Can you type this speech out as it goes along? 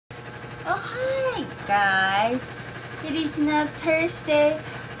Oh, hi guys! It is now Thursday,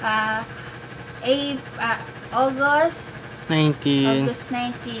 uh, August 19. August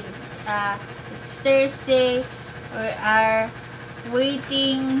 19th. It's Thursday. We are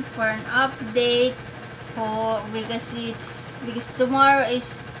waiting for an update because tomorrow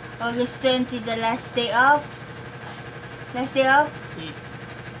is August 20, the last day of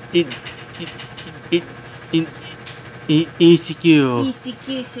It, it, it, it, ECQ.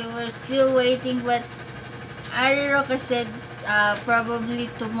 ECQ. So we're still waiting, but Ariroka said probably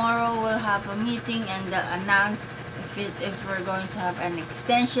tomorrow we'll have a meeting and they'll announce if we're going to have an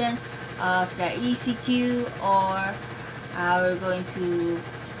extension of the ECQ or we're going to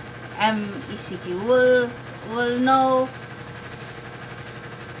MECQ. We'll know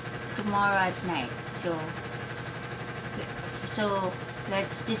tomorrow at night. So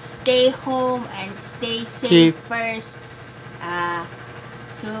let's just stay home and stay safe first.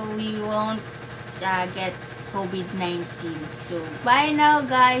 So we won't get COVID-19. So bye now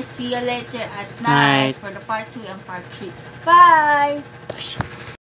guys. See you later at night for the part 2 and part 3. Bye!